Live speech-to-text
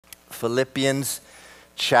Philippians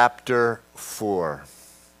chapter 4,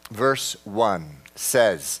 verse 1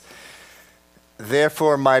 says,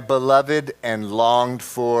 "Therefore, my beloved and longed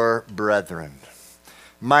for brethren,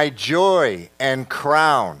 my joy and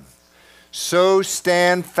crown, so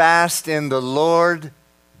stand fast in the Lord,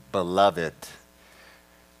 beloved.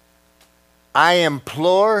 I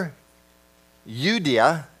implore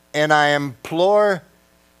Euodia and I implore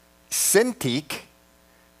Syntyche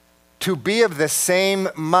to be of the same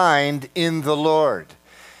mind in the Lord.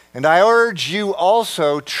 And I urge you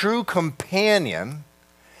also, true companion,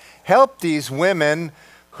 help these women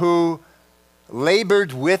who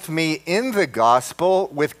labored with me in the gospel,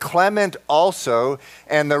 with Clement also,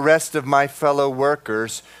 and the rest of my fellow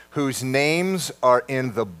workers, whose names are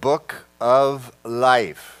in the book of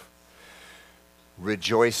life.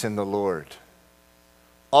 Rejoice in the Lord.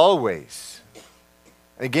 Always.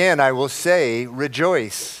 Again, I will say,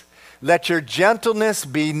 rejoice. Let your gentleness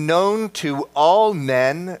be known to all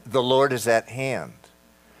men. The Lord is at hand.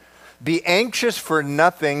 Be anxious for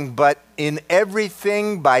nothing, but in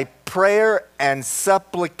everything by prayer and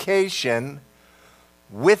supplication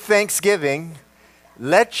with thanksgiving,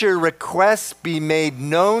 let your requests be made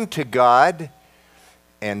known to God,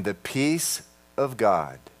 and the peace of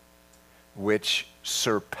God, which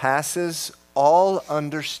surpasses all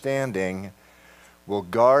understanding, will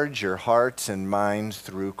guard your hearts and minds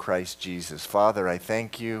through Christ Jesus." Father, I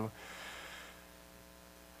thank you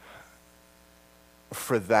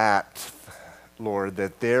for that, Lord,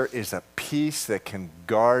 that there is a peace that can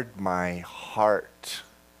guard my heart.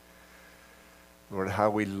 Lord,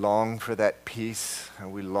 how we long for that peace, how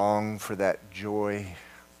we long for that joy.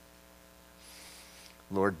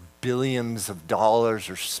 Lord, billions of dollars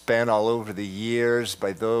are spent all over the years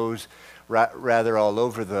by those, rather all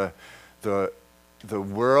over the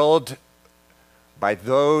world, by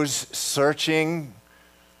those searching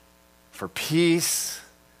for peace,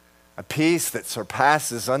 a peace that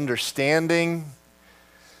surpasses understanding.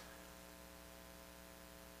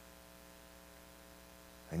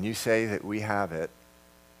 And you say that we have it,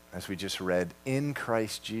 as we just read, in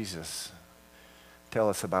Christ Jesus. Tell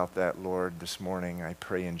us about that, Lord, this morning. I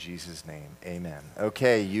pray in Jesus' name. Amen.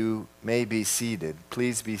 Okay, you may be seated.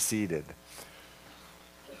 Please be seated.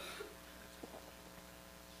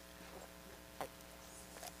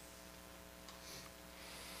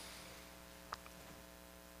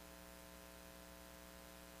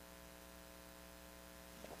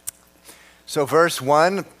 So verse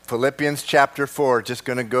 1, Philippians chapter 4, just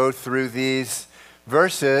going to go through these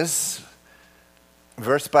verses,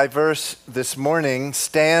 verse by verse this morning.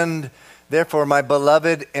 "Stand, therefore, my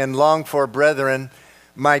beloved and longed for brethren,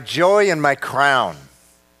 my joy and my crown.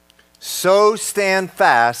 So stand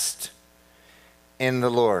fast in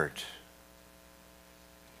the Lord."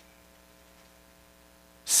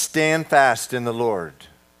 Stand fast in the Lord.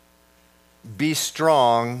 Be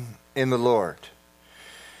strong in the Lord.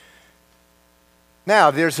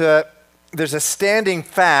 Now, there's a standing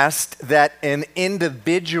fast that an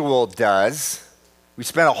individual does. We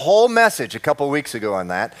spent a whole message a couple weeks ago on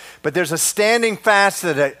that. But there's a standing fast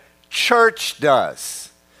that a church does.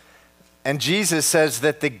 And Jesus says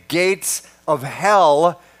that the gates of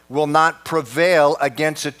hell will not prevail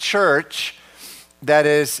against a church that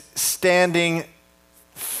is standing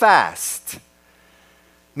fast.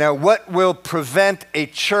 Now, what will prevent a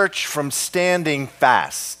church from standing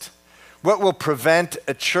fast? What will prevent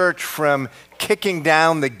a church from kicking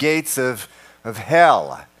down the gates of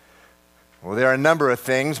hell? Well, there are a number of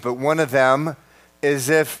things, but one of them is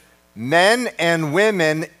if men and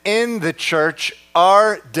women in the church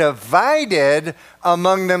are divided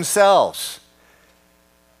among themselves.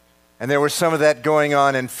 And there was some of that going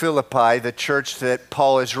on in Philippi, the church that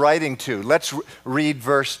Paul is writing to. Let's read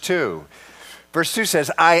verse 2. Verse 2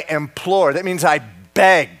 says, "I implore." That means I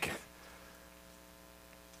beg.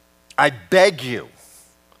 I beg you,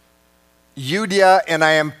 Euodia, and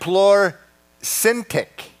I implore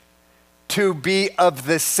Syntyche to be of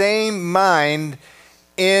the same mind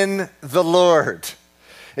in the Lord.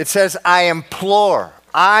 It says, I implore.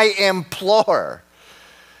 I implore.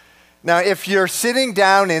 Now, if you're sitting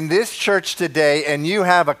down in this church today and you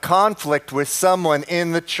have a conflict with someone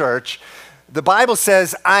in the church, the Bible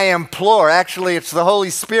says, I implore. Actually, it's the Holy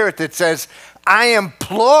Spirit that says, I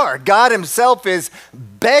implore. God himself is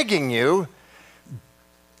begging you,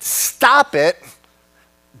 stop it,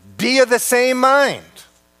 be of the same mind.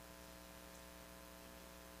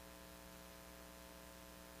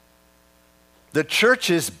 The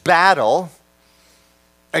church's battle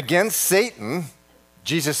against Satan,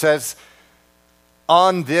 Jesus says,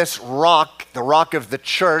 on this rock, the rock of the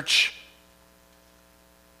church,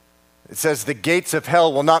 It says the gates of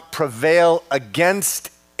hell will not prevail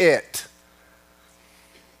against it.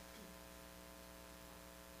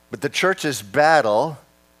 But the church's battle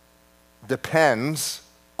depends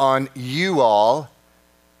on you all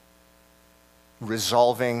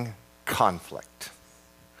resolving conflict.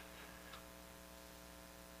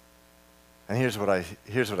 And here's what I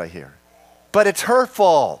hear. But it's her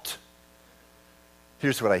fault.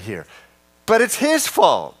 Here's what I hear. But it's his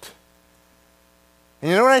fault. And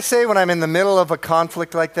you know what I say when I'm in the middle of a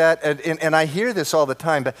conflict like that? And I hear this all the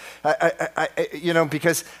time, but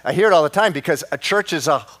because I hear it all the time because a church is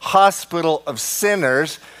a hospital of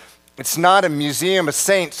sinners. It's not a museum of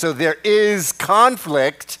saints, so there is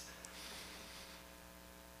conflict.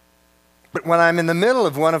 But when I'm in the middle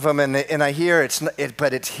of one of them and I hear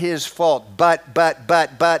but it's his fault, but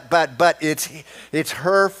it's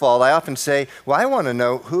her fault, I often say, well, I want to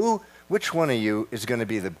know which one of you is going to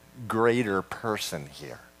be the greater person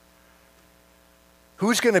here?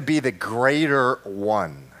 Who's going to be the greater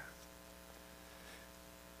one?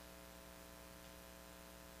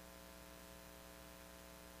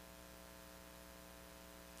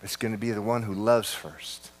 It's going to be the one who loves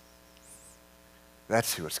first.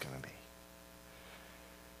 That's who it's going to be.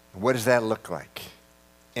 What does that look like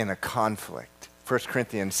in a conflict? 1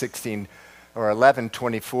 Corinthians 16 or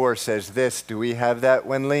 11:24 says this. Do we have that,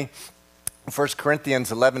 Winley? 1 Corinthians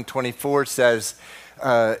 11:24 says,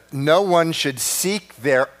 no one should seek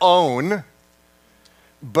their own,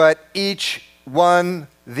 but each one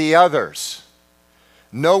the other's.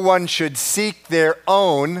 No one should seek their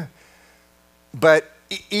own, but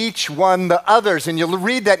each one the other's. And you'll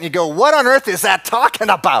read that and you go, what on earth is that talking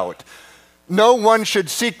about? No one should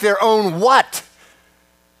seek their own what?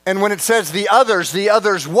 And when it says the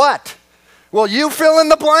others what? Well, you fill in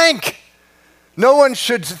the blank. No one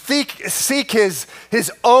should seek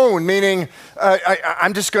his own, meaning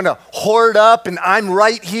I'm just going to hoard up and I'm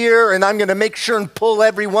right here and I'm going to make sure and pull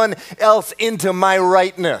everyone else into my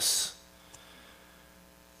rightness.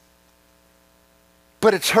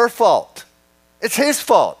 But it's her fault. It's his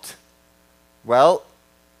fault. Well,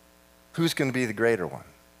 who's going to be the greater one?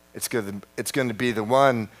 It's going to be the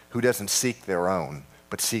one who doesn't seek their own,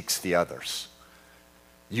 but seeks the others.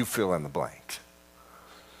 You fill in the blank.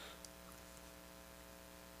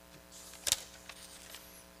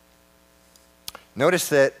 Notice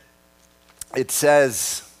that it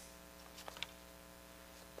says,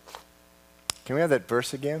 can we have that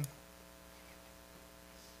verse again?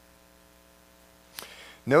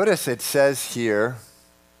 Notice it says here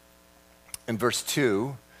in verse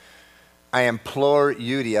 2, I implore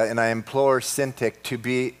Euodia and I implore Syntyche to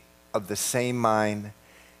be of the same mind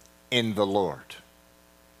in the Lord.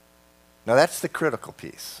 Now that's the critical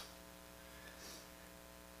piece.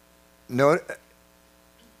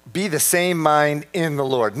 Be the same mind in the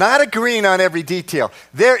Lord. Not agreeing on every detail.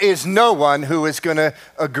 There is no one who is going to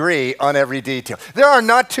agree on every detail. There are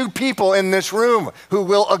not two people in this room who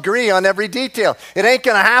will agree on every detail. It ain't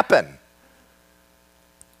going to happen.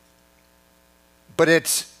 But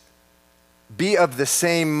it's be of the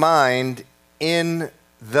same mind in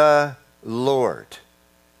the Lord.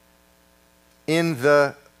 In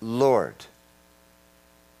the Lord.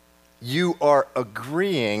 You are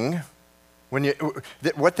agreeing.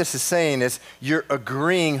 What this is saying is you're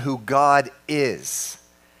agreeing who God is.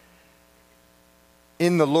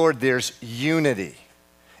 In the Lord, there's unity.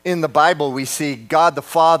 In the Bible, we see God the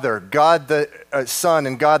Father, God the Son,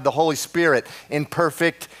 and God the Holy Spirit in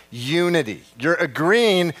perfect unity. You're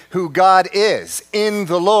agreeing who God is in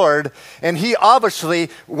the Lord, and He obviously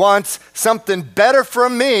wants something better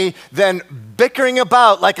from me than bickering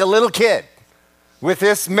about like a little kid with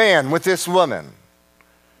this man, with this woman.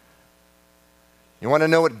 You want to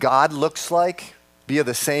know what God looks like? Be of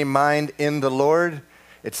the same mind in the Lord?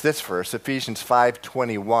 It's this verse, Ephesians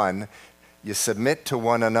 5:21. You submit to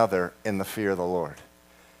one another in the fear of the Lord.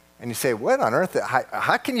 And you say, what on earth?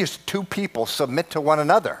 How can you two people submit to one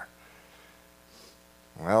another?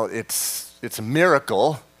 Well, it's a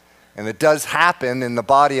miracle, and it does happen in the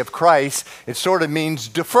body of Christ. It sort of means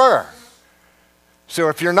defer. So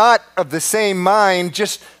if you're not of the same mind,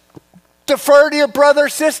 just defer to your brother or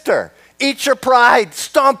sister. Eat your pride.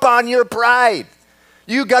 Stomp on your pride.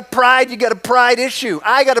 You got pride, you got a pride issue.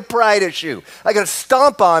 I got a pride issue. I got to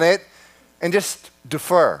stomp on it and just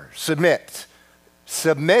defer, submit.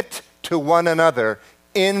 Submit to one another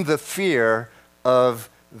in the fear of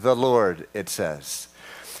the Lord, it says.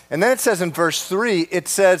 And then it says in verse 3, it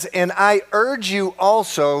says, and I urge you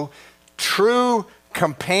also, true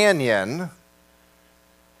companion,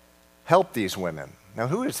 help these women. Now,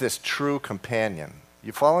 who is this true companion?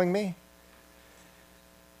 You following me?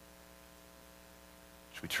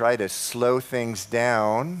 we try to slow things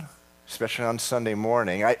down, especially on Sunday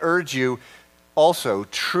morning. I urge you also,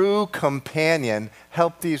 true companion,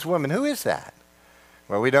 help these women. Who is that?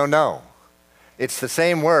 Well, we don't know. It's the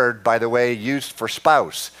same word, by the way, used for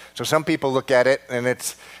spouse. So some people look at it and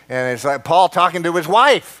it's like Paul talking to his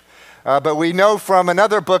wife. But we know from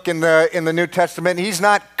another book in the New Testament, he's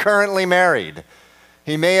not currently married.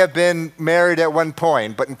 He may have been married at one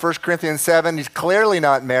point, but in 1 Corinthians 7, he's clearly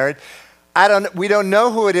not married. We don't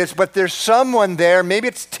know who it is, but there's someone there. Maybe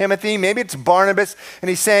it's Timothy, maybe it's Barnabas, and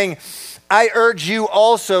he's saying, I urge you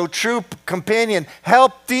also, true companion,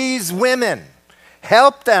 help these women.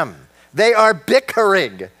 Help them. They are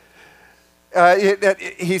bickering.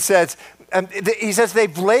 He says,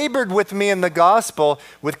 they've labored with me in the gospel,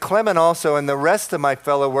 with Clement also, and the rest of my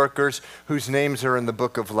fellow workers whose names are in the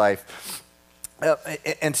book of life.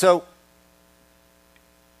 And so,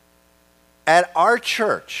 at our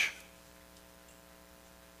church,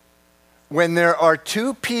 when there are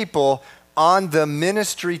two people on the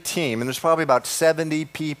ministry team, and there's probably about 70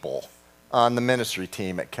 people on the ministry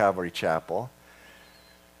team at Calvary Chapel,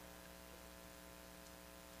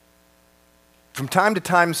 from time to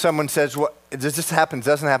time someone says, well, this happens,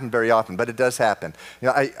 doesn't happen very often, but it does happen. You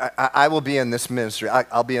know, I will be in this ministry,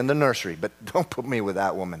 I'll be in the nursery, but don't put me with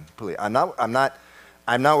that woman, please. I'm not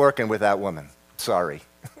working with that woman, sorry.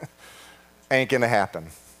 Ain't gonna happen.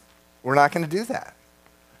 We're not gonna do that.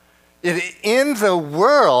 In the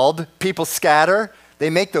world, people scatter. They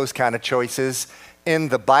make those kind of choices. In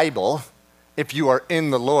the Bible, if you are in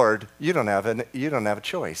the Lord, you don't have a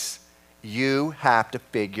choice. You have to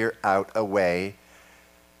figure out a way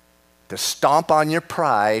to stomp on your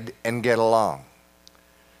pride and get along.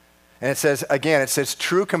 And it says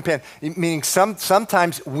true companion, meaning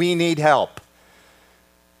sometimes we need help.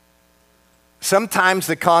 Sometimes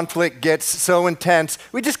the conflict gets so intense,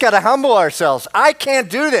 we just got to humble ourselves. I can't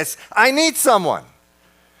do this. I need someone.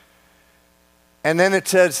 And then it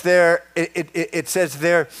says there,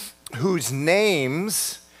 whose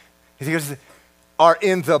names are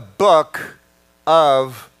in the book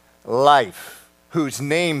of life. Whose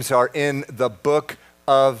names are in the book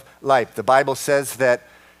of life. The Bible says that,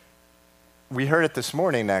 we heard it this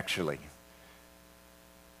morning actually.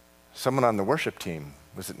 Someone on the worship team,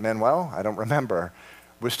 was it Manuel? I don't remember,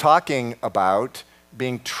 was talking about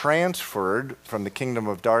being transferred from the kingdom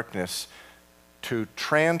of darkness to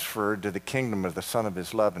transferred to the kingdom of the Son of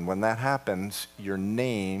His love. And when that happens, your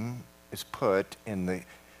name is put in the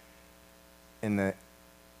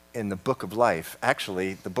book of life.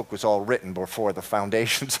 Actually, the book was all written before the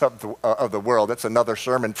foundations of the world. That's another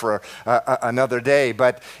sermon for another day.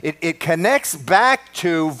 But it connects back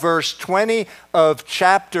to verse 20 of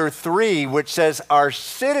chapter 3, which says our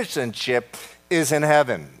citizenship is in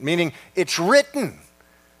heaven, meaning it's written.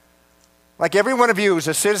 Like every one of you who's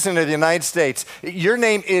a citizen of the United States, your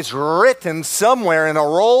name is written somewhere in a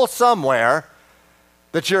roll somewhere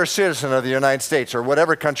that you're a citizen of the United States or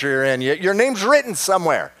whatever country you're in. Your name's written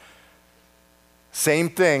somewhere. Same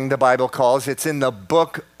thing the Bible calls, it's in the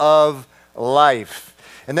book of life.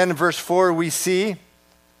 And then in verse 4 we see,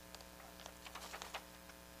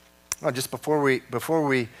 just before we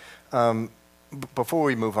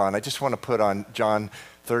move on, I just want to put on John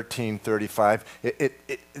 13:35.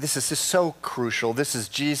 This is just so crucial. This is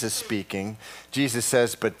Jesus speaking. Jesus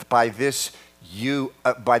says, but by this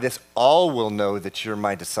all will know that you're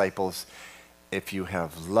my disciples if you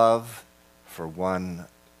have love for one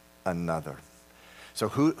another. So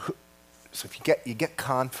so if you get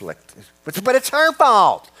conflict, but it's her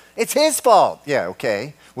fault. It's his fault. Yeah,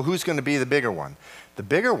 okay. Well, who's going to be the bigger one? The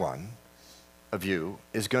bigger one of you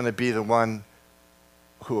is going to be the one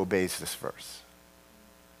who obeys this verse.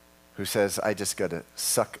 Who says, I just got to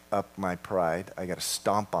suck up my pride. I got to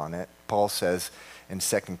stomp on it. Paul says in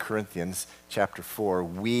 2 Corinthians chapter 4,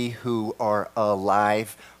 we who are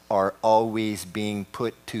alive are always being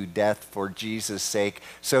put to death for Jesus' sake,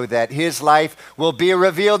 so that his life will be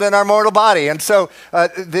revealed in our mortal body. And so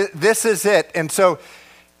this is it. And so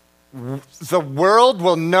the world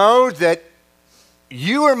will know that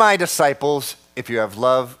you are my disciples if you have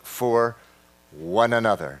love for one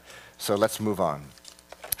another. So let's move on.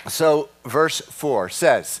 So verse 4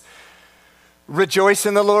 says, rejoice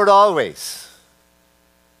in the Lord always.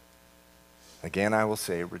 Again, I will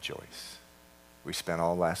say rejoice. We spent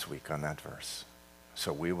all last week on that verse.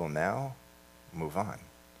 So we will now move on.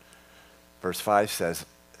 Verse 5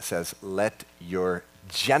 says, let your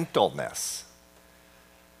gentleness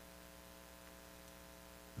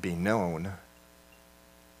be known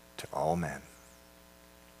to all men.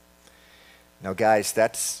 Now, guys,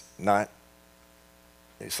 that's not,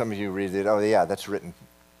 some of you read it, oh yeah, that's written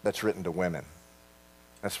to women.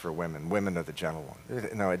 That's for women. Women are the gentle one.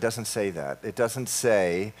 No, it doesn't say that. It doesn't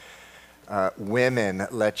say, women,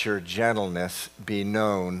 let your gentleness be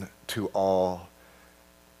known to all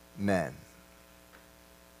men.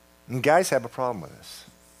 And guys have a problem with this.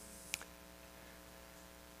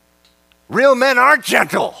 Real men aren't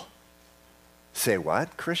gentle. Say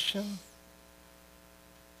what, Christian?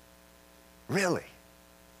 Really?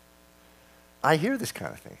 I hear this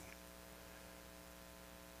kind of thing.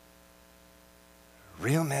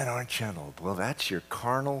 Real men aren't gentle. Well, that's your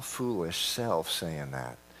carnal, foolish self saying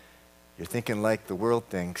that. You're thinking like the world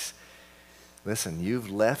thinks. Listen, you've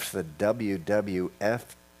left the WWF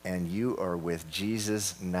and you are with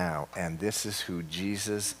Jesus now. And this is who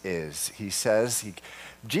Jesus is. He says,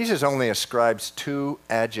 Jesus only ascribes 2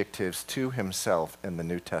 adjectives to himself in the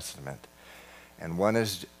New Testament. And one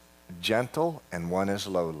is gentle and one is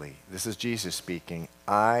lowly. This is Jesus speaking.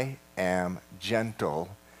 I am gentle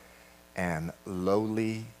and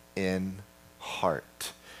lowly in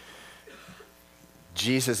heart.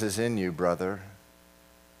 Jesus is in you, brother.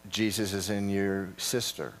 Jesus is in your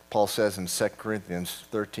sister. Paul says in 2 Corinthians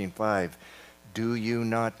 13:5, do you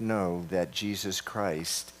not know that Jesus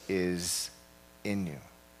Christ is in you?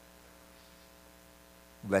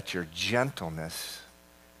 Let your gentleness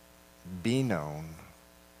be known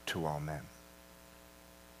to all men.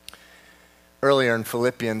 Earlier in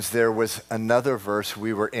Philippians, there was another verse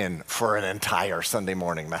we were in for an entire Sunday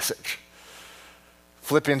morning message.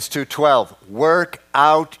 Philippians 2:12, work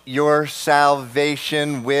out your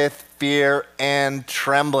salvation with fear and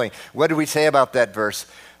trembling. What did we say about that verse?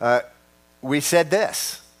 We said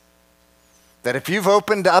this, that if you've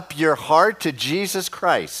opened up your heart to Jesus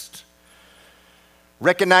Christ,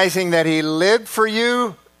 recognizing that he lived for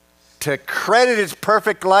you to credit his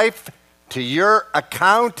perfect life to your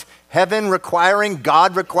account, heaven requiring,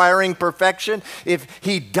 God requiring perfection. If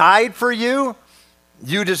he died for you,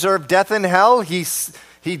 you deserve death and hell. He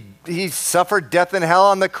suffered death and hell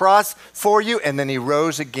on the cross for you, and then he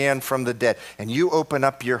rose again from the dead. And you open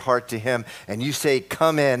up your heart to him, and you say,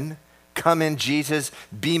 come in, Jesus,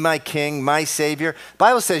 be my King, my Savior. The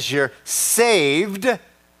Bible says you're saved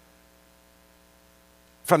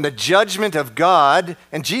from the judgment of God,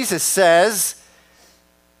 and Jesus says,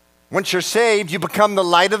 once you're saved, you become the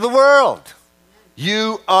light of the world.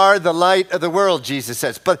 You are the light of the world, Jesus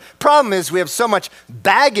says. But problem is we have so much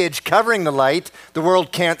baggage covering the light, the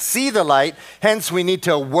world can't see the light. Hence, we need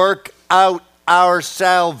to work out our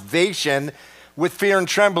salvation with fear and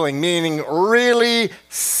trembling, meaning really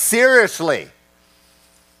seriously.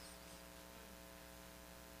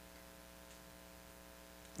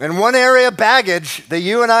 And one area of baggage that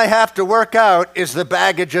you and I have to work out is the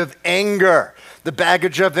baggage of anger, the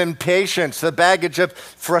baggage of impatience, the baggage of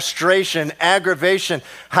frustration, aggravation.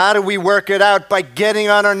 How do we work it out? By getting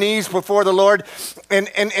on our knees before the Lord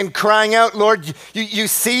and crying out, Lord, you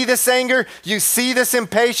see this anger, you see this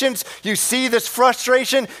impatience, you see this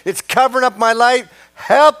frustration, it's covering up my light.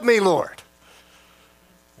 Help me, Lord.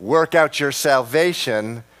 Work out your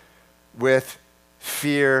salvation with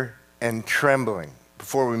fear and trembling.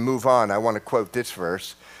 Before we move on, I want to quote this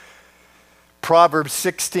verse. Proverbs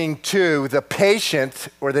 16:2, the patient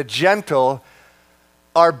or the gentle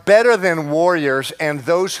are better than warriors, and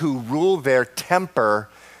those who rule their temper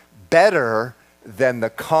better than the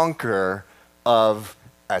conqueror of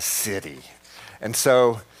a city. And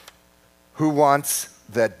so, who wants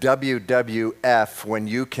the WWF when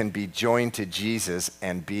you can be joined to Jesus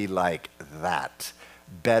and be like that?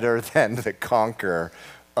 Better than the conqueror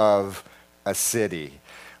of a city.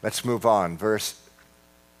 Let's move on.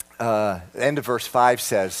 End of verse 5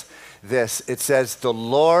 says this. It says, the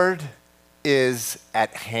Lord is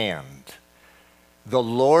at hand. The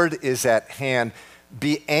Lord is at hand.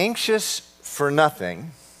 Be anxious for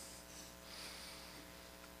nothing,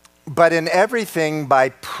 but in everything by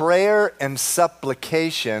prayer and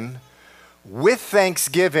supplication, with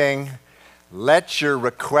thanksgiving, let your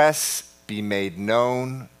requests be made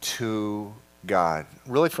known to God.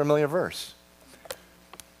 Really familiar verse.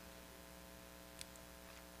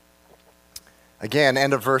 Again,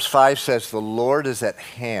 end of verse 5 says, the Lord is at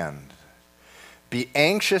hand. Be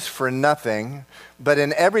anxious for nothing, but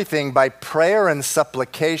in everything by prayer and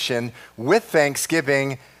supplication, with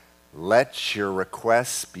thanksgiving, let your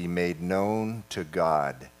requests be made known to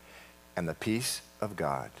God. And the peace of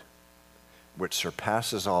God, which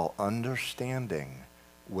surpasses all understanding,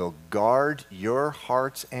 will guard your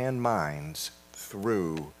hearts and minds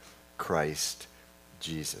through Christ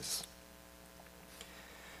Jesus.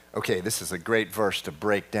 Okay, this is a great verse to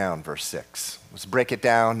break down, verse 6. Let's break it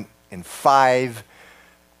down in five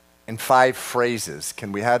phrases.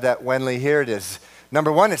 Can we have that, Wenley? Here it is.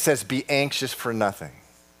 Number one, it says, be anxious for nothing.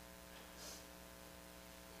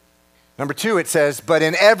 Number 2, it says, but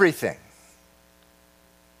in everything.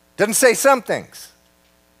 Doesn't say some things.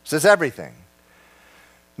 It says everything.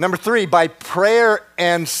 Number 3, by prayer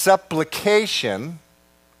and supplication.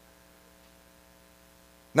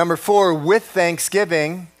 Number 4, with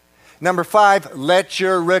thanksgiving. Number 5, let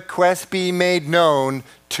your requests be made known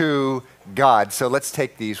to God. So let's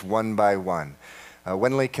take these one by one.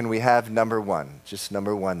 Wenley, can we have number 1? Just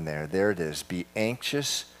number 1 there. There it is. Be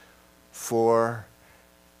anxious for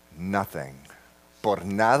nothing. Por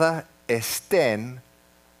nada estén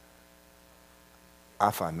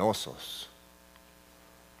afanosos.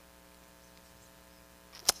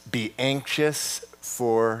 Be anxious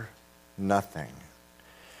for nothing.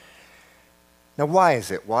 Now, why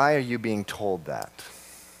is it? Why are you being told that?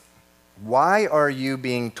 Why are you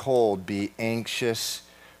being told be anxious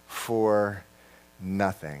for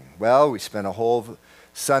nothing? Well, we spent a whole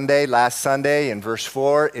Sunday, last Sunday, in verse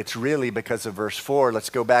 4. It's really because of verse 4. Let's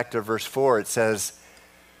go back to verse 4. It says,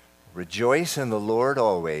 rejoice in the Lord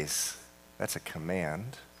always. That's a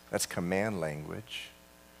command. That's command language.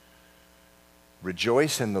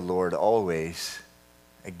 Rejoice in the Lord always.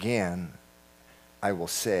 Again, I will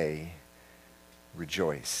say,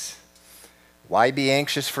 rejoice. Why be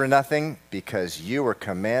anxious for nothing? Because you are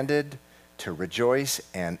commanded to rejoice,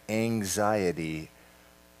 and anxiety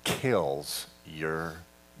kills your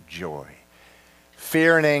joy.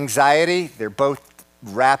 Fear and anxiety, they're both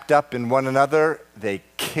wrapped up in one another. They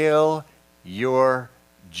kill your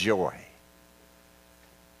joy.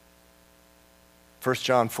 1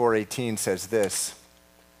 John 4:18 says this,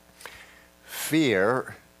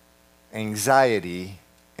 fear, anxiety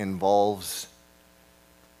involves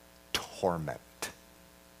torment.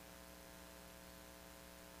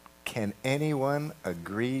 Can anyone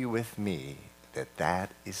agree with me that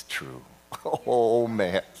that is true? Oh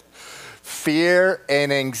man. Fear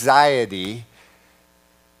and anxiety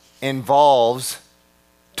involves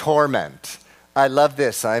torment. I love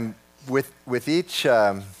this. I'm with each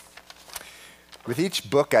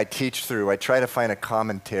book I teach through, I try to find a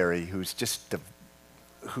commentary who's just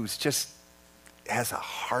has a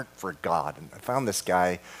heart for God. And I found this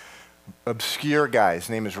guy, obscure guy. His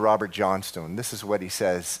name is Robert Johnstone. This is what he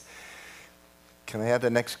says. Can I have the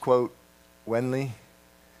next quote, Wenley?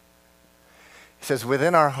 He says,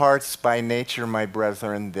 within our hearts by nature, my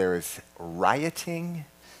brethren, there is rioting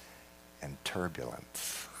and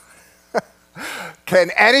turbulence. Can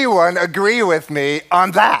anyone agree with me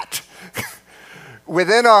on that?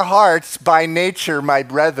 Within our hearts by nature, my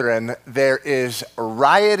brethren, there is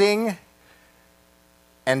rioting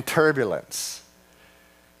and turbulence.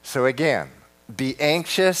 So again, be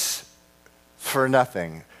anxious for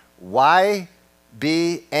nothing. Why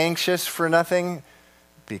be anxious for nothing?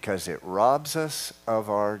 Because it robs us of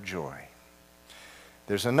our joy.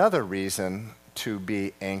 There's another reason to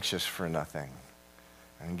be anxious for nothing.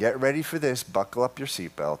 And get ready for this, buckle up your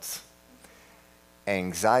seatbelts.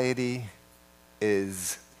 Anxiety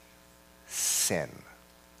is sin.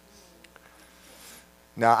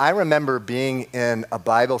 Now, I remember being in a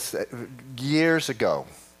Bible study years ago.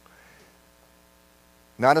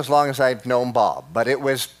 Not as long as I've known Bob, but it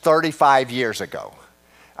was 35 years ago.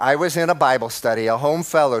 I was in a Bible study, a home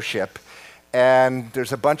fellowship, and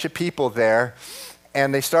there's a bunch of people there,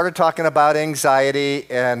 and they started talking about anxiety,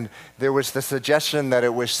 and there was the suggestion that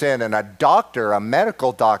it was sin, and a doctor, a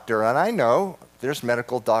medical doctor, and I know there's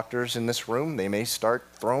medical doctors in this room, they may start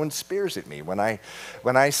throwing spears at me when I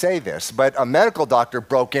say this, but a medical doctor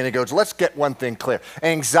broke in and goes, let's get one thing clear.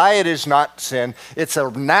 Anxiety is not sin. It's a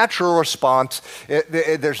natural response.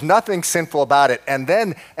 There's nothing sinful about it. And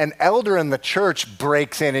then an elder in the church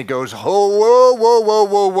breaks in and goes, whoa, whoa, whoa,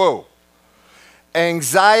 whoa, whoa.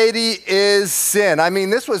 Anxiety is sin. I mean,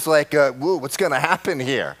 this was like, whoa, what's going to happen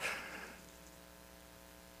here?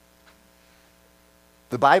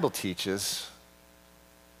 The Bible teaches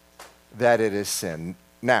that it is sin.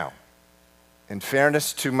 Now, in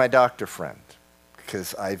fairness to my doctor friend,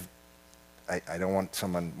 because I don't want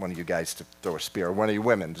one of you guys to throw a spear, or one of you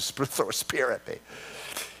women to throw a spear at me.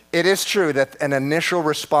 It is true that an initial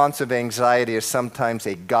response of anxiety is sometimes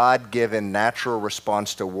a God-given natural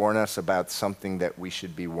response to warn us about something that we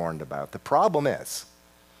should be warned about. The problem is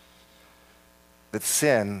that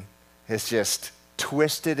sin has just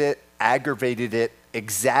twisted it, aggravated it,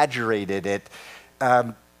 exaggerated it,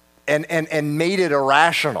 and made it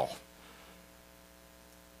irrational.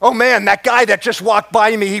 Oh man, that guy that just walked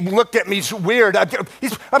by me, he looked at me, he's weird.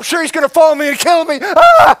 I'm sure he's going to follow me and kill me.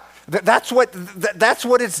 Ah! That's what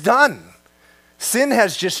it's done. Sin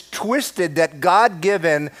has just twisted that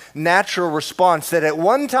God-given natural response that at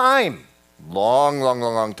one time,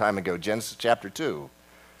 long time ago, Genesis chapter 2,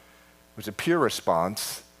 was a pure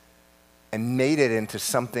response, and made it into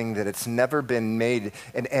something that it's never been made,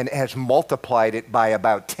 and has multiplied it by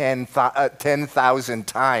about 10,000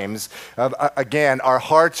 times. Again, our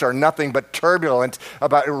hearts are nothing but turbulent,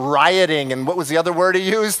 about rioting, and what was the other word he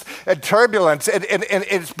used? And turbulence, and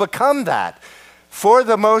it's become that for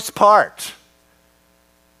the most part.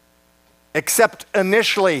 Except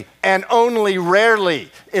initially and only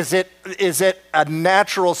rarely is it a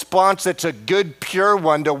natural response that's a good, pure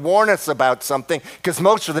one to warn us about something, because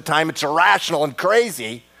most of the time it's irrational and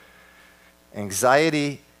crazy.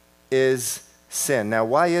 Anxiety is sin. Now,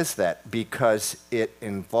 why is that? Because it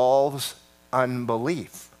involves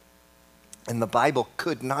unbelief. And the Bible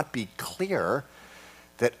could not be clearer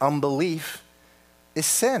that unbelief is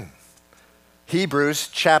sin. Hebrews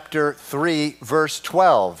chapter 3, verse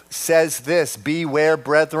 12 says this, "Beware,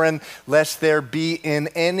 brethren, lest there be in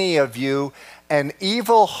any of you an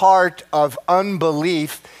evil heart of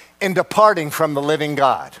unbelief in departing from the living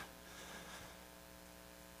God."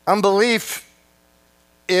 Unbelief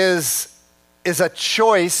is a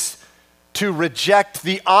choice to reject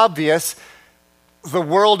the obvious. The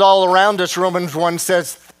world all around us, Romans 1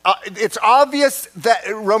 says, it's obvious that,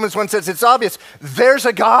 Romans 1 says it's obvious, there's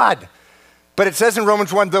a God. But it says in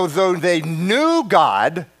Romans 1, though they knew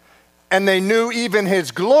God and they knew even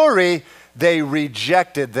his glory, they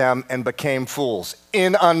rejected them and became fools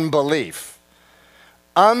in unbelief.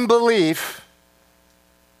 Unbelief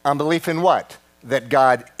in what? That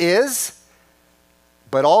God is,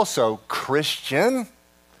 but also Christian.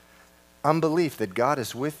 Unbelief that God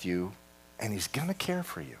is with you and he's going to care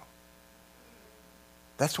for you.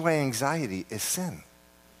 That's why anxiety is sin.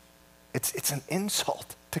 It's an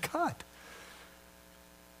insult to God.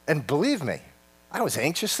 And believe me, I was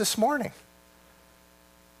anxious this morning.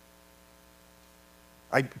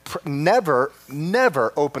 I never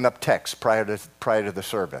open up text prior to the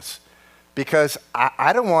service, because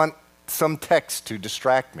I don't want some text to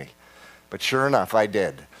distract me. But sure enough, I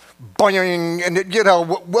did. Boing, and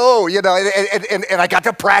whoa, and I got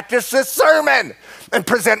to practice this sermon and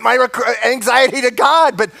present my anxiety to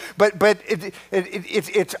God. But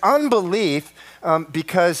it's unbelief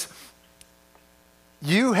because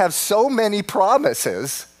you have so many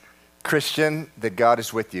promises, Christian, that God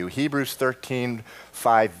is with you. Hebrews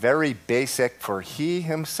 13:5, very basic, for he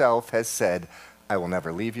himself has said, I will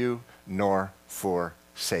never leave you nor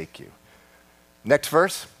forsake you. Next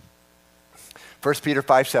verse, 1 Peter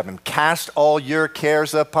 5:7, cast all your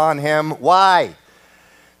cares upon him. Why?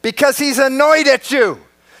 Because he's annoyed at you.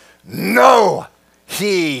 No,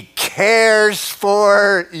 he cares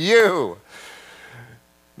for you.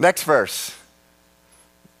 Next verse.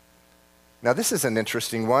 Now, this is an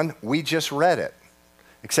interesting one. We just read it,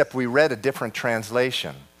 except we read a different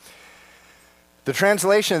translation. The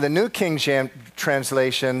translation, the New King James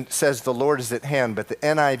translation, says the Lord is at hand, but the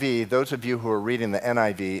NIV, those of you who are reading the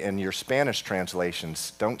NIV and your Spanish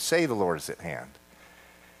translations, don't say the Lord is at hand.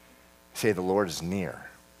 Say the Lord is near.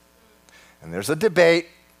 And there's a debate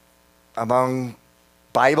among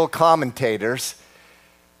Bible commentators.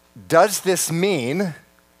 Does this mean,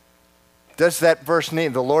 does that verse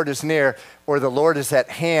mean the Lord is near or the Lord is at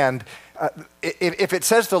hand? If it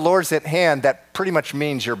says the Lord's at hand, that pretty much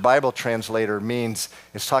means your Bible translator means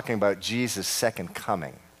it's talking about Jesus' second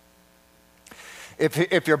coming.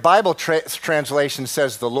 If your Bible translation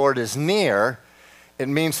says the Lord is near, it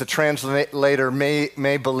means the translator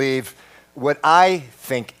may believe what I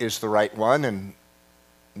think is the right one, and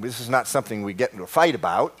this is not something we get into a fight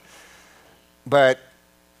about, but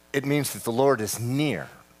it means that the Lord is near.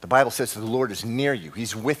 The Bible says that the Lord is near you.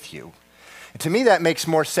 He's with you. And to me, that makes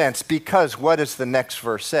more sense because what does the next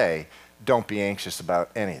verse say? Don't be anxious about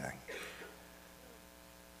anything.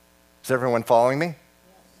 Is everyone following me?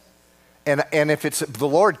 Yes. And if it's the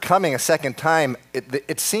Lord coming a second time,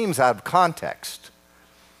 it seems out of context.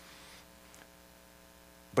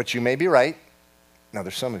 But you may be right. Now,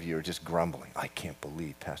 there's some of you who are just grumbling. I can't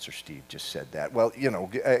believe Pastor Steve just said that. Well,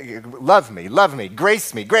 love me,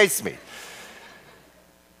 grace me.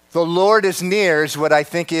 The Lord is near is what I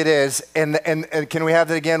think it is. And can we have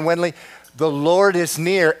that again, Wenley? The Lord is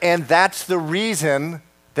near, and that's the reason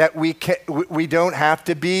that we don't have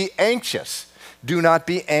to be anxious. Do not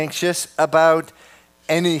be anxious about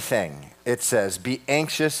anything, it says. Be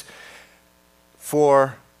anxious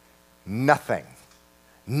for nothing.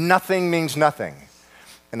 Nothing means nothing.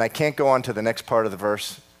 And I can't go on to the next part of the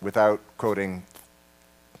verse without quoting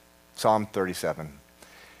Psalm 37.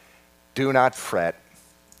 Do not fret.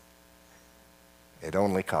 It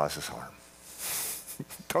only causes harm.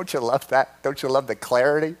 Don't you love that? Don't you love the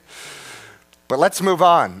clarity? But let's move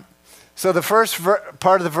on. So the first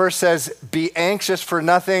part of the verse says, be anxious for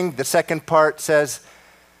nothing. The second part says,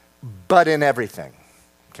 but in everything.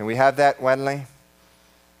 Can we have that, Wenley?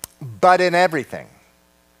 But in everything.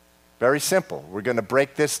 Very simple. We're going to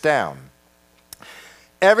break this down.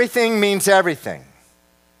 Everything means everything.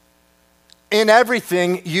 In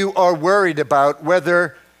everything, you are worried about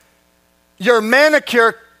whether your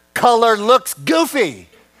manicure color looks goofy.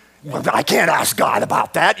 Well, I can't ask God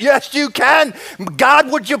about that. Yes, you can.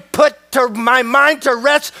 God, would you put my mind to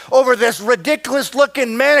rest over this ridiculous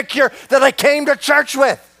looking manicure that I came to church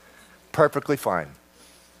with? Perfectly fine.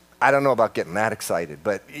 I don't know about getting that excited,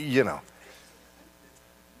 but you know.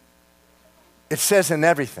 It says in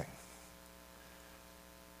everything.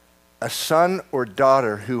 A son or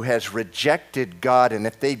daughter who has rejected God, and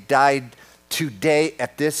if they died today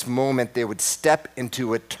at this moment, they would step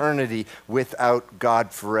into eternity without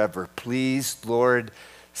God forever. Please, Lord,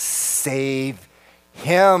 save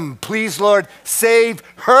him. Please, Lord, save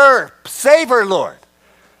her. Save her, Lord.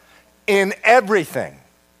 In everything.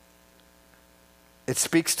 It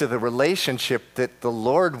speaks to the relationship that the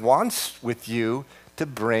Lord wants with you, to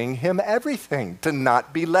bring him everything, to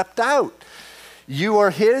not be left out. You are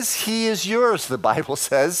his, he is yours, the Bible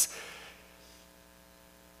says.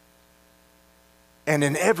 And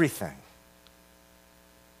in everything,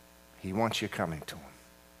 he wants you coming to him.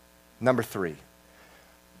 Number 3.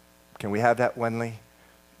 Can we have that, Wenley?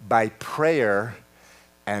 By prayer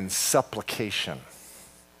and supplication.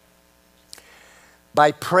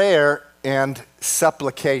 By prayer and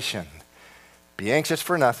supplication. Be anxious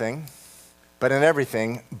for nothing, but in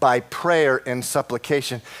everything, by prayer and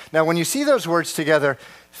supplication. Now, when you see those words together,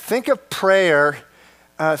 think of prayer,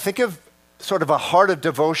 think of sort of a heart of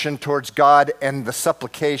devotion towards God, and the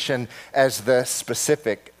supplication as the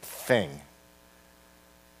specific thing.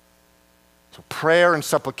 So prayer and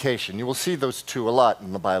supplication, you will see those two a lot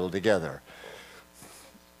in the Bible together.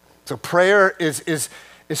 So prayer is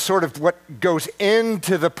sort of what goes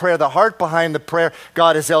into the prayer, the heart behind the prayer.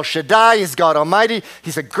 God is El Shaddai, he's God Almighty.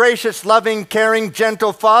 He's a gracious, loving, caring,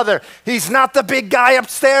 gentle Father. He's not the big guy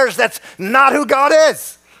upstairs. That's not who God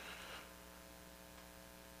is.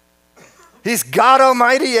 He's God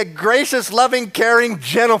Almighty, a gracious, loving, caring,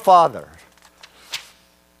 gentle Father.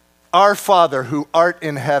 Our Father who art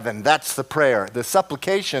in heaven. That's the prayer. The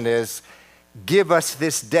supplication is, give us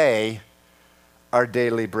this day our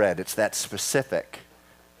daily bread. It's that specific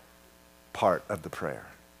part of the prayer.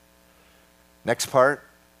 Next part,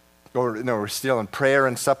 we're still in prayer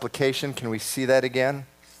and supplication. Can we see that again?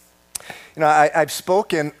 You know, I've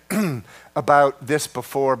spoken about this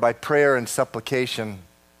before, by prayer and supplication.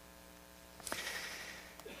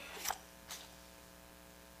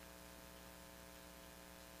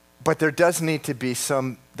 But there does need to be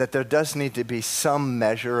some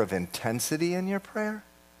measure of intensity in your prayer.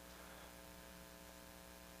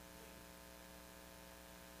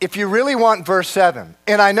 If you really want verse 7,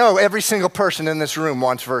 and I know every single person in this room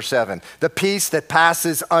wants verse 7, the peace that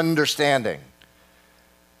passes understanding.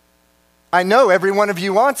 I know every one of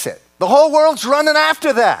you wants it. The whole world's running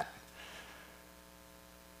after that.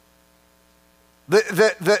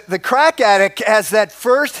 The crack addict has that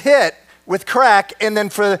first hit with crack, and then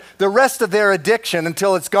for the rest of their addiction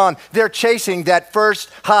until it's gone, they're chasing that first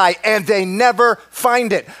high, and they never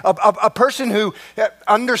find it. A person who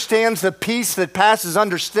understands the peace that passes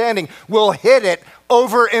understanding will hit it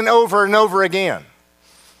over and over and over again.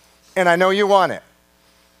 And I know you want it.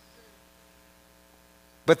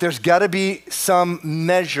 But there's got to be some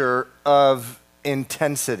measure of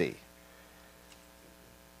intensity.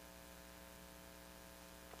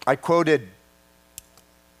 I quoted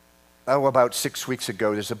about 6 weeks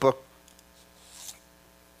ago, there's a book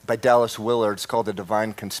by Dallas Willard. It's called The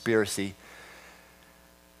Divine Conspiracy.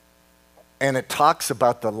 And it talks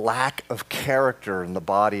about the lack of character in the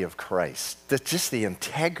body of Christ. Just the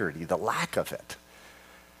integrity, the lack of it.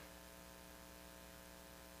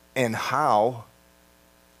 And how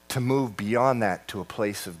to move beyond that to a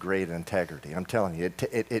place of great integrity. I'm telling you,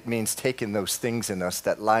 it means taking those things in us,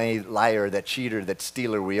 that liar, that cheater, that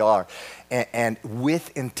stealer we are, and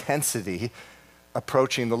with intensity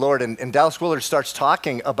approaching the Lord. And Dallas Willard starts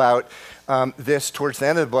talking about this towards the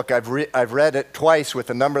end of the book. I've read it twice with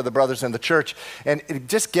a number of the brothers in the church, and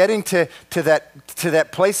just getting to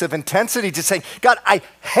that place of intensity, just saying, God, I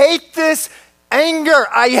hate this anger.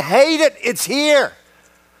 I hate it. It's here.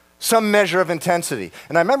 Some measure of intensity.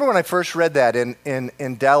 And I remember when I first read that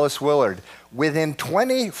in Dallas Willard, within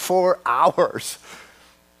 24 hours,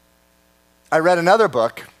 I read another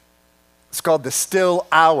book. It's called The Still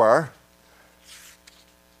Hour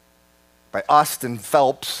by Austin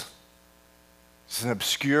Phelps. He's an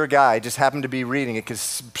obscure guy. I just happened to be reading it because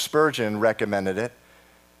Spurgeon recommended it.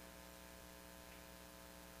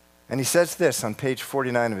 And he says this on page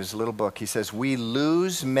 49 of his little book. He says, we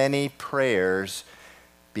lose many prayers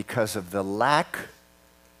because of the lack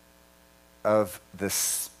of the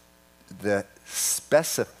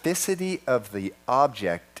specificity of the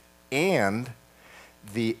object and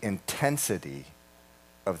the intensity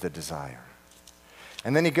of the desire.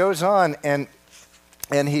 And then he goes on and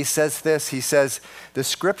he says this. He says, the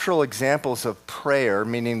scriptural examples of prayer,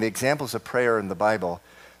 meaning the examples of prayer in the Bible,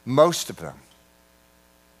 most of them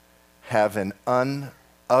have an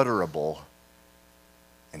unutterable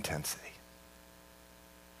intensity.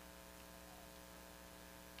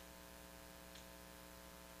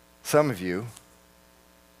 Some of you,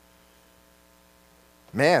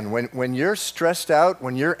 man, when you're stressed out,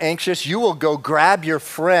 when you're anxious, you will go grab your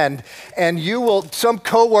friend and you will, some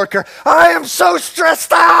coworker, I am so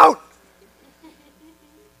stressed out.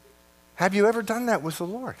 Have you ever done that with the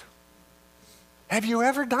Lord? Have you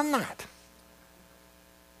ever done that?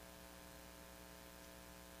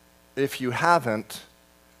 If you haven't,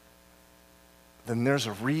 then there's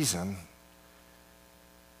a reason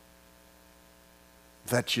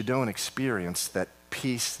that you don't experience that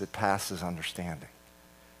peace that passes understanding.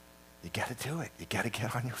 You got to do it. You got to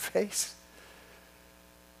get on your face.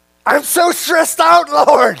 I'm so stressed out,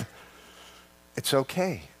 Lord. It's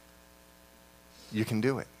okay. You can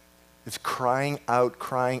do it. It's crying out,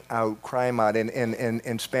 crying out, crying out.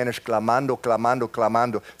 In Spanish, clamando, clamando,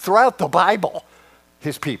 clamando. Throughout the Bible,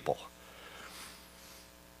 his people.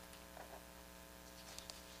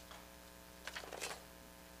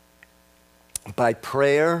 By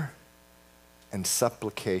prayer and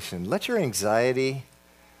supplication, let your anxiety,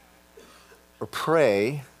 or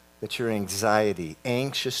pray that your anxiety,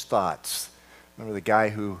 anxious thoughts. Remember the guy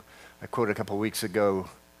who I quoted a couple weeks ago,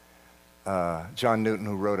 John Newton,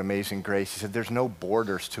 who wrote Amazing Grace. He said there's no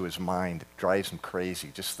borders to his mind. It drives him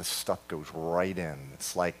crazy. Just the stuff goes right in.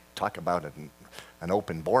 It's like, talk about an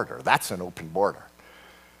open border. That's an open border.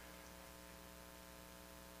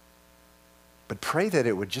 But pray that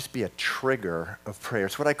it would just be a trigger of prayer.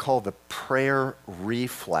 It's what I call the prayer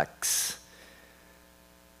reflex.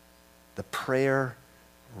 The prayer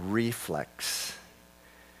reflex.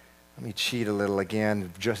 Let me cheat a little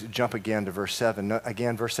again, just jump again to verse 7.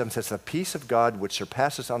 Again, verse 7 says, the peace of God which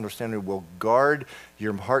surpasses understanding will guard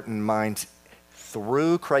your heart and mind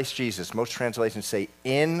through Christ Jesus. Most translations say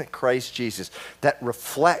in Christ Jesus. That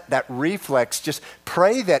reflex, just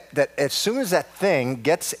pray that as soon as that thing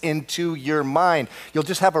gets into your mind, you'll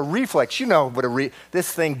just have a reflex. You know what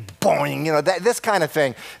this thing, boing, you know, this kind of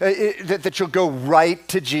thing, that you'll go right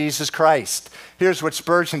to Jesus Christ. Here's what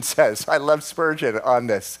Spurgeon says. I love Spurgeon on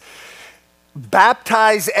this.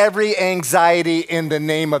 Baptize every anxiety in the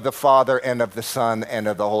name of the Father and of the Son and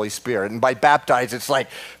of the Holy Spirit. And by baptize, it's like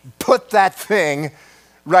put that thing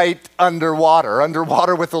right underwater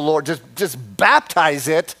with the Lord. Just baptize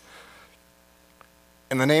it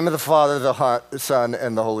in the name of the Father, the Son,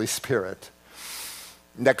 and the Holy Spirit.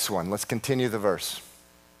 Next one, let's continue the verse.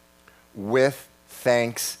 With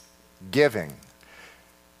thanksgiving.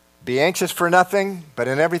 Be anxious for nothing, but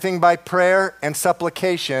in everything by prayer and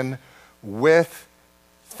supplication with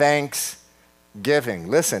thanksgiving.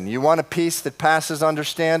 Listen, you want a peace that passes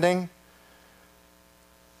understanding?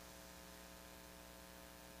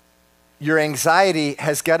 Your anxiety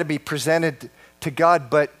has got to be presented to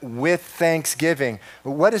God, but with thanksgiving.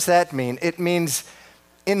 What does that mean? It means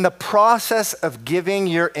in the process of giving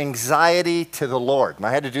your anxiety to the Lord. And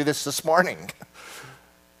I had to do this morning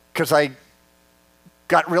because I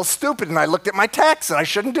got real stupid and I looked at my text and I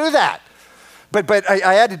shouldn't do that. But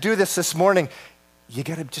I had to do this morning. You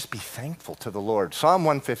got to just be thankful to the Lord. Psalm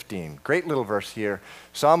 115, great little verse here.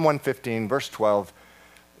 Psalm 115, verse 12.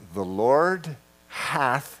 The Lord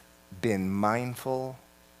hath been mindful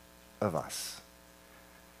of us.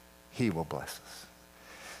 He will bless us.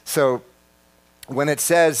 So when it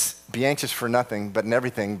says, be anxious for nothing, but in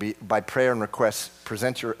everything, by prayer and request,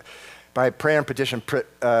 by prayer and petition,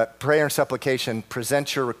 prayer and supplication,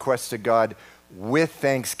 present your requests to God with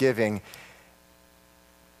thanksgiving.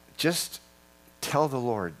 Just tell the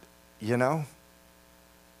Lord, you know,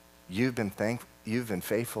 you've been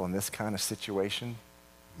faithful in this kind of situation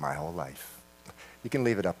my whole life. You can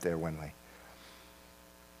leave it up there, Winley.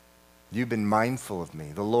 You've been mindful of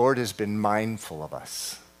me. The Lord has been mindful of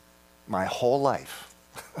us my whole life.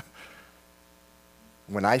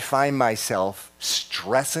 When I find myself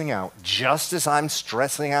stressing out, just as I'm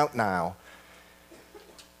stressing out now,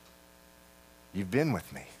 you've been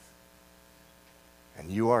with me. And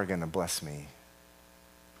you are going to bless me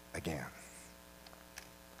again.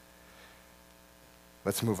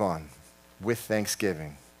 Let's move on with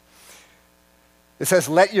thanksgiving. It says,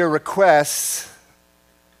 let your requests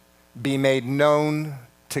be made known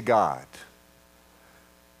to God.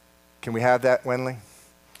 Can we have that, Wenley?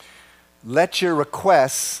 Let your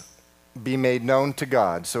requests be made known to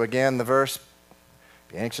God. So again, the verse,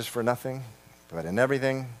 be anxious for nothing, but in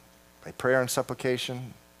everything, by prayer and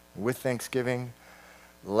supplication, with thanksgiving,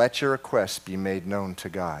 let your requests be made known to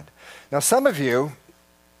God. Now, some of you,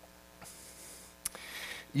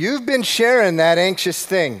 you've been sharing that anxious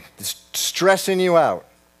thing that's stressing you out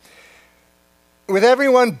with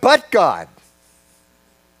everyone but God.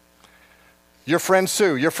 Your friend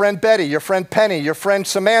Sue, your friend Betty, your friend Penny, your friend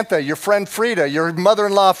Samantha, your friend Frida, your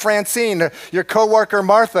mother-in-law Francine, your coworker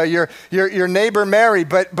Martha, your neighbor Mary,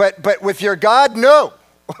 but with your God, no.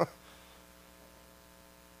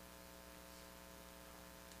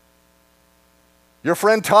 Your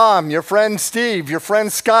friend Tom, your friend Steve, your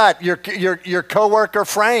friend Scott, your coworker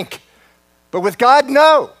Frank. But with God,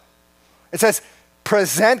 no. It says,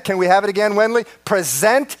 present, can we have it again, Wenley?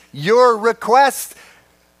 Present your request.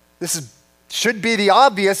 This should be the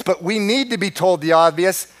obvious, but we need to be told the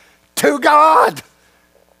obvious, to God.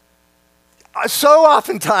 So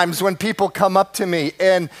oftentimes when people come up to me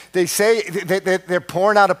and they say they're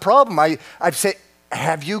pouring out a problem, I say,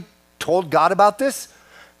 have you told God about this?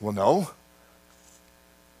 Well, no.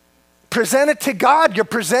 Present it to God. You're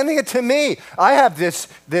presenting it to me. I have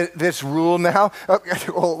this rule now.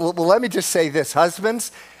 Well, let me just say this.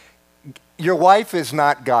 Husbands, your wife is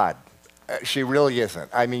not God. She really isn't.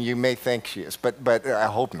 I mean, you may think she is, but I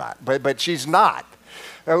hope not. But she's not.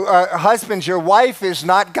 Husbands, your wife is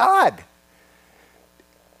not God.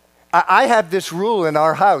 I have this rule in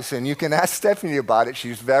our house, and you can ask Stephanie about it.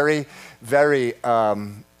 She's very, very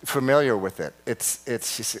familiar with it.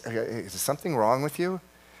 She said, is there something wrong with you?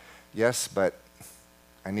 Yes, but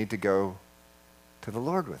I need to go to the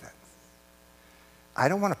Lord with it. I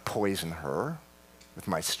don't want to poison her with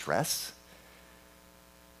my stress.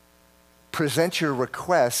 Present your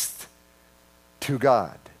request to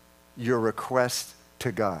God. Your request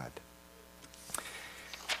to God.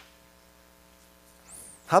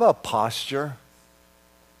 How about posture?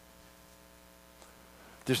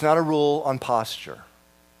 There's not a rule on posture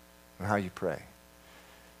and how you pray.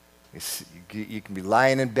 You can be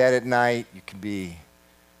lying in bed at night. You can be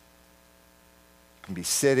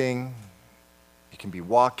sitting. You can be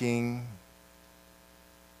walking.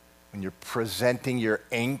 When you're presenting your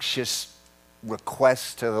anxious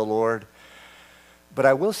requests to the Lord. But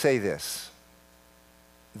I will say this,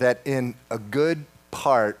 that in a good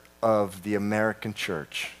part of the American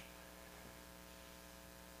church,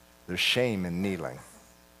 there's shame in kneeling.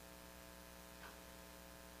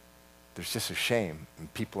 There's just a shame,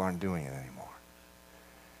 and people aren't doing it anymore.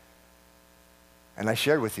 And I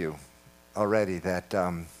shared with you already that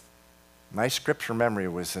my scripture memory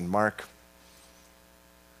was in Mark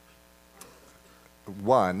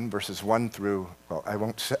 1, verses 1 through, well, I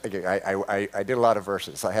won't say, I did a lot of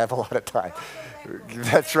verses. I have a lot of time.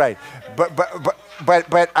 That's right.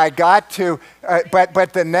 But I got to,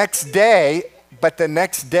 but the next day,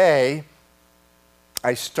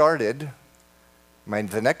 I started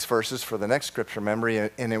the next verses for the next scripture memory,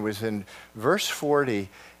 and it was in verse 40,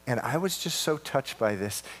 and I was just so touched by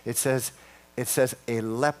this. It says, a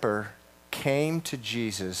leper came to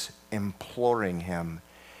Jesus imploring him,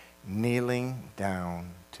 kneeling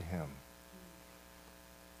down to him.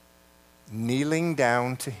 Kneeling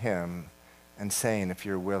down to him and saying, if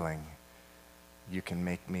you're willing, you can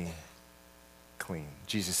make me clean.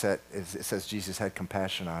 It says Jesus had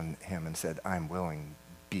compassion on him and said, I'm willing,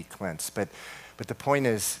 be cleansed. But the point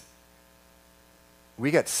is, we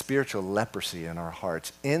got spiritual leprosy in our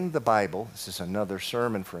hearts. In the Bible, this is another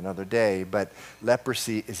sermon for another day, but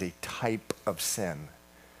leprosy is a type of sin.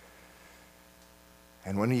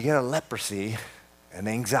 And when you get a leprosy, an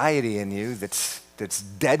anxiety in you that's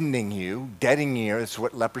deadening you, that's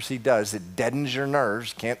what leprosy does. It deadens your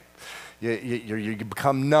nerves. You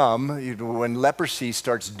become numb. When leprosy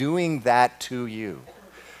starts doing that to you,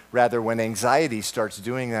 rather when anxiety starts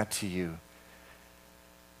doing that to you,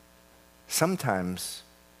 sometimes,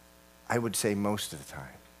 I would say most of the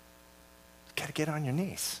time, you got to get on your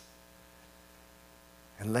knees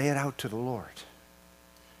and lay it out to the Lord.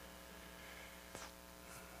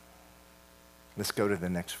 Let's go to the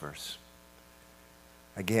next verse.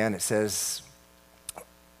 Again, it says,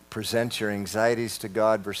 present your anxieties to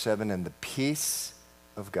God, verse 7, and the peace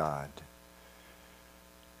of God,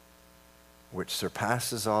 which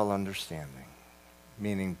surpasses all understanding.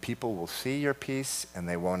 Meaning people will see your peace and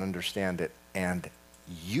they won't understand it, and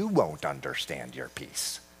you won't understand your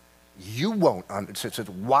peace. You won't understand.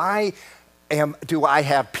 So why do I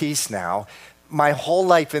have peace now? my whole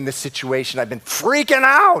life in this situation, I've been freaking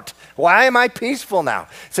out. Why am I peaceful now?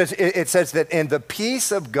 It says that in the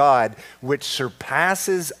peace of God, which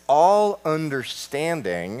surpasses all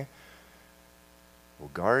understanding,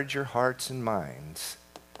 will guard your hearts and minds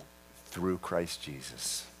through Christ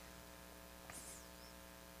Jesus.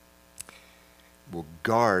 Will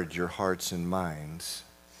guard your hearts and minds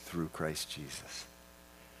through Christ Jesus.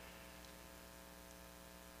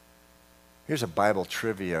 Here's a Bible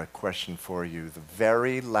trivia question for you. The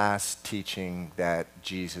very last teaching that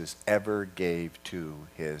Jesus ever gave to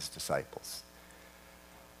his disciples.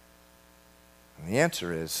 And the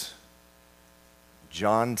answer is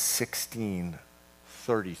John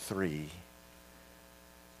 16:33,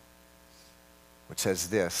 which says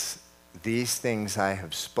this, "These things I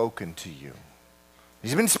have spoken to you."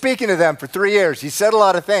 He's been speaking to them for 3 years. He said a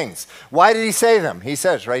lot of things. Why did he say them? He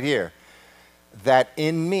says right here, "that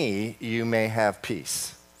in me you may have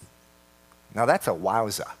peace." Now that's a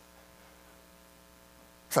wowza.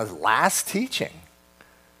 It's his last teaching.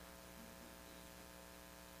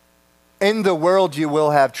 "In the world you will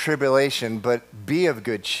have tribulation, but be of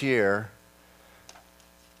good cheer.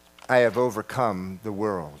 I have overcome the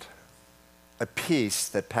world." A peace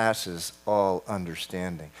that passes all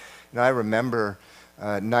understanding. I remember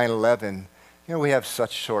 9/11. We have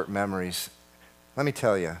such short memories. Let me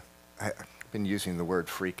tell you, I've been using the word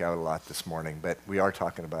freak out a lot this morning, but we are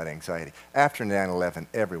talking about anxiety. After 9/11,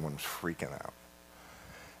 everyone was freaking out.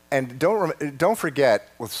 And don't forget,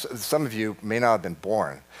 well, some of you may not have been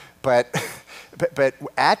born, but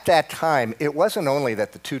at that time, it wasn't only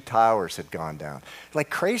that the two towers had gone down. Like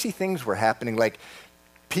crazy things were happening. Like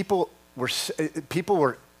people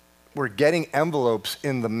were getting envelopes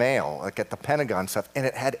in the mail, like at the Pentagon and stuff, and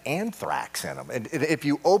it had anthrax in them. And if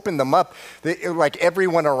you opened them up, like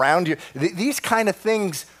everyone around you, these kind of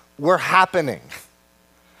things were happening.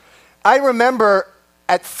 I remember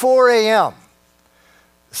at 4 a.m.,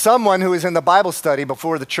 someone who was in the Bible study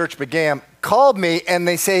before the church began called me and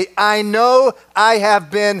they say, "I know I have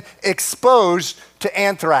been exposed to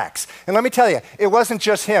anthrax." And let me tell you, it wasn't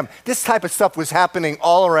just him. This type of stuff was happening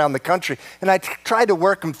all around the country. And I tried to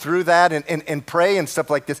work him through that and pray and stuff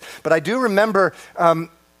like this. But I do remember a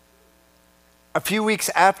few weeks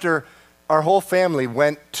after our whole family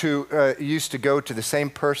used to go to the same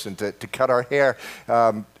person to cut our hair.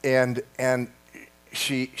 And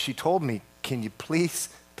she told me, "Can you please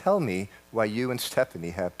tell me why you and Stephanie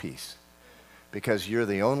have peace? Because you're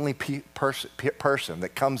the only person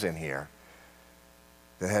that comes in here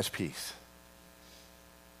that has peace."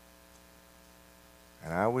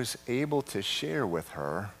 And I was able to share with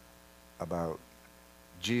her about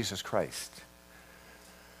Jesus Christ.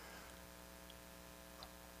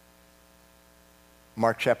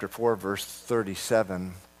 Mark chapter 4, verse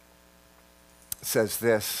 37 says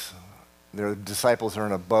this. The disciples are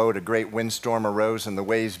in a boat. A great windstorm arose, and the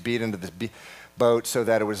waves beat into the boat so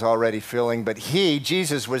that it was already filling. But he,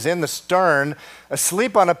 Jesus, was in the stern,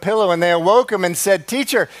 asleep on a pillow, and they awoke him and said,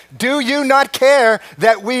 "Teacher, do you not care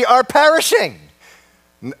that we are perishing?"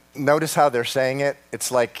 Notice how they're saying it. It's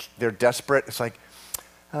like they're desperate. It's like,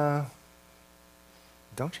 don't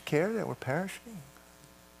you care that we're perishing?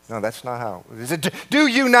 No, that's not how. Is it, "Do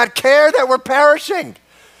you not care that we're perishing?"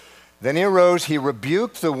 Then he arose, he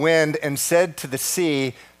rebuked the wind and said to the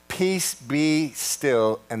sea, "Peace, be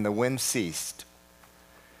still," and the wind ceased.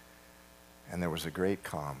 And there was a great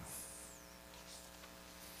calm.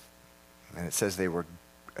 And it says they were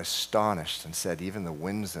astonished and said, "Even the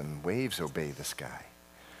winds and waves obey this guy."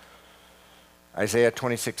 Isaiah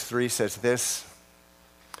 26:3 says this,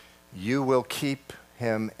 "You will keep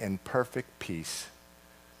him in perfect peace,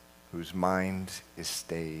 whose mind is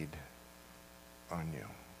stayed on you."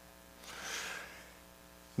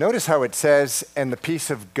 Notice how it says, "And the peace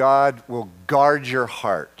of God will guard your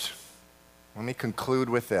heart." Let me conclude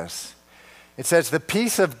with this. It says, "The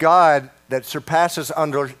peace of God that surpasses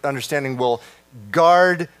understanding will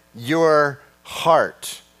guard your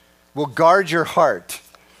heart." Will guard your heart.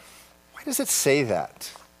 Why does it say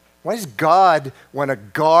that? Why does God want to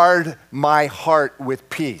guard my heart with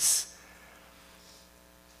peace?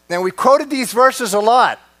 Now, we quoted these verses a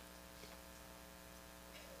lot.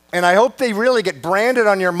 And I hope they really get branded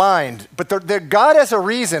on your mind. But God has a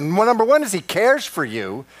reason. Well, number one is he cares for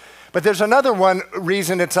you. But there's another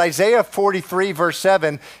reason. It's Isaiah 43, verse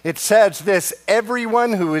 7. It says this,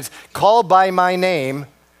 "Everyone who is called by my name,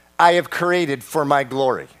 I have created for my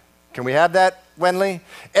glory." Can we have that, Wenley?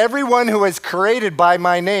 Everyone who is created by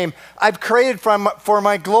my name, I've created for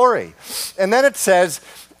my glory. And then it says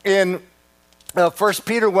in 1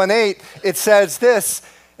 Peter 1:8, it says this.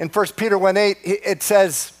 In 1 Peter 1:8, it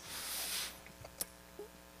says,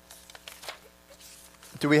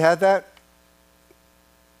 Do we have that?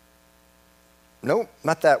 Nope,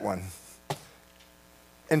 not that one.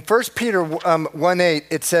 In 1 Peter 1:8,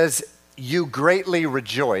 it says, you greatly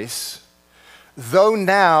rejoice, though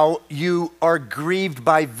now you are grieved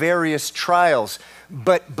by various trials,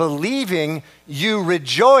 but believing you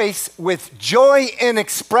rejoice with joy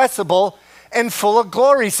inexpressible and full of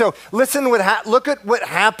glory. So listen, look at what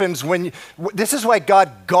happens when, this is why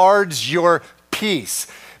God guards your peace.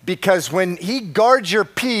 Because when he guards your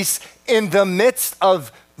peace in the midst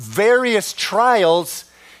of various trials,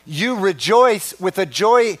 you rejoice with a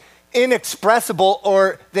joy inexpressible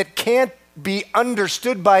or that can't be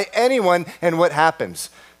understood by anyone. And what happens?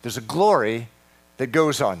 There's a glory that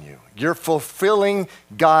goes on you. You're fulfilling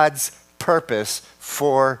God's purpose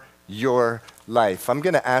for your life. I'm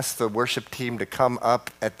going to ask the worship team to come up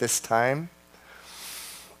at this time.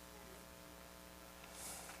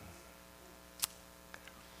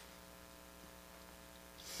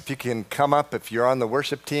 If you can come up, if you're on the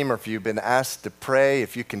worship team or if you've been asked to pray,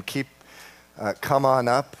 if you can come on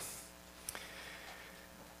up.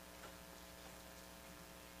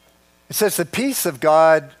 It says, the peace of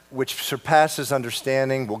God, which surpasses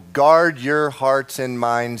understanding, will guard your hearts and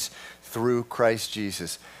minds through Christ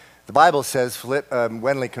Jesus. The Bible says,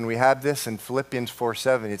 Wenley, can we have this? In Philippians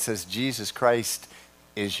 4:7, it says, Jesus Christ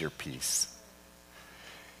is your peace.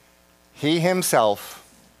 He himself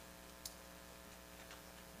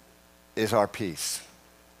is our peace.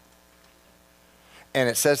 And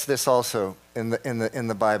it says this also in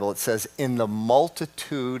the Bible. It says, in the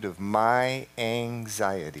multitude of my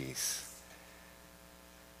anxieties,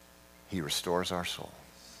 he restores our soul.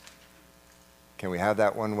 Can we have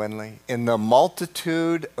that one, Wenley? In the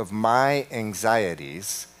multitude of my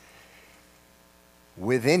anxieties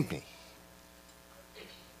within me,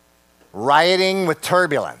 rioting with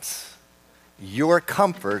turbulence, your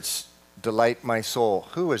comforts delight my soul.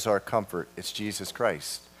 Who is our comfort? It's Jesus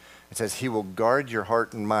Christ. It says he will guard your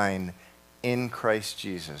heart and mind in Christ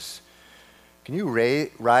Jesus. Can you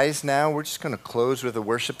rise now? We're just going to close with a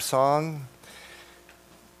worship song.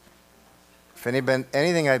 If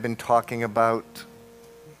anything I've been talking about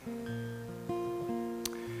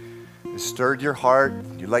has stirred your heart,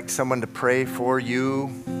 you'd like someone to pray for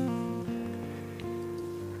you,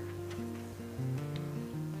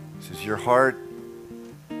 this is your heart.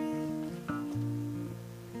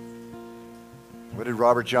 What did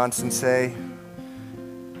Robert Johnson say?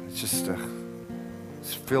 It's just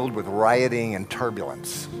it's filled with rioting and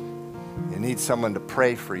turbulence. You need someone to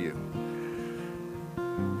pray for you.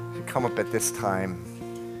 You come up at this time.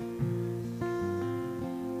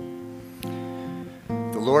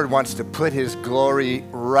 The Lord wants to put his glory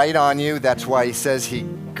right on you. That's why he says he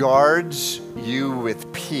guards you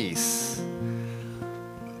with peace.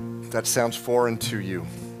 That sounds foreign to you.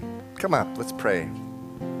 Come up, let's pray.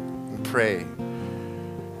 And pray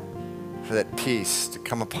for that peace to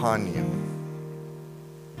come upon you.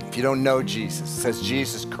 If you don't know Jesus, it says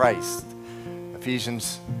Jesus Christ.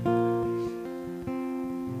 Ephesians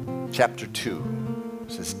chapter 2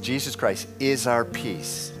 says Jesus Christ is our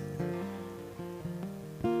peace.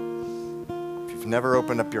 If you've never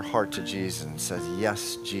opened up your heart to Jesus and says,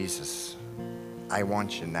 yes, Jesus, I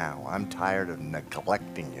want you now. I'm tired of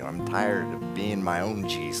neglecting you. I'm tired of being my own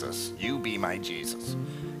Jesus. You be my Jesus.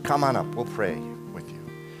 Come on up. We'll pray with you.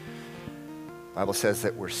 The Bible says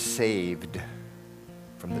that we're saved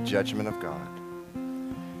from the judgment of God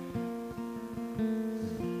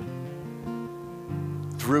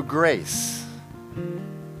through grace,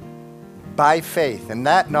 by faith, and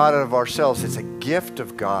that not of ourselves. It's a gift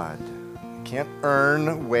of God. You can't earn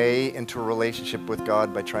a way into a relationship with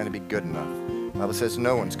God by trying to be good enough. The Bible says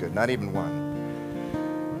no one's good, not even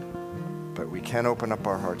one. But we can open up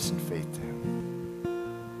our hearts in faith to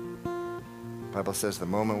him. The Bible says the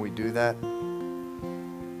moment we do that,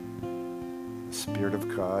 the Spirit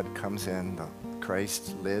of God comes in,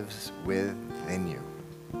 Christ lives within you.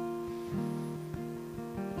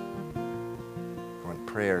 I want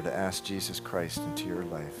prayer to ask Jesus Christ into your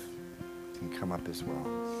life. You can come up as well.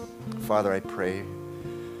 Father, I pray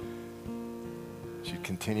that you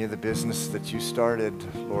continue the business that you started,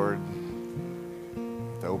 Lord,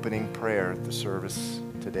 the opening prayer at the service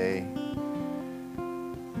today.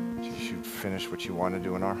 You should finish what you want to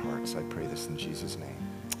do in our hearts. I pray this in Jesus' name.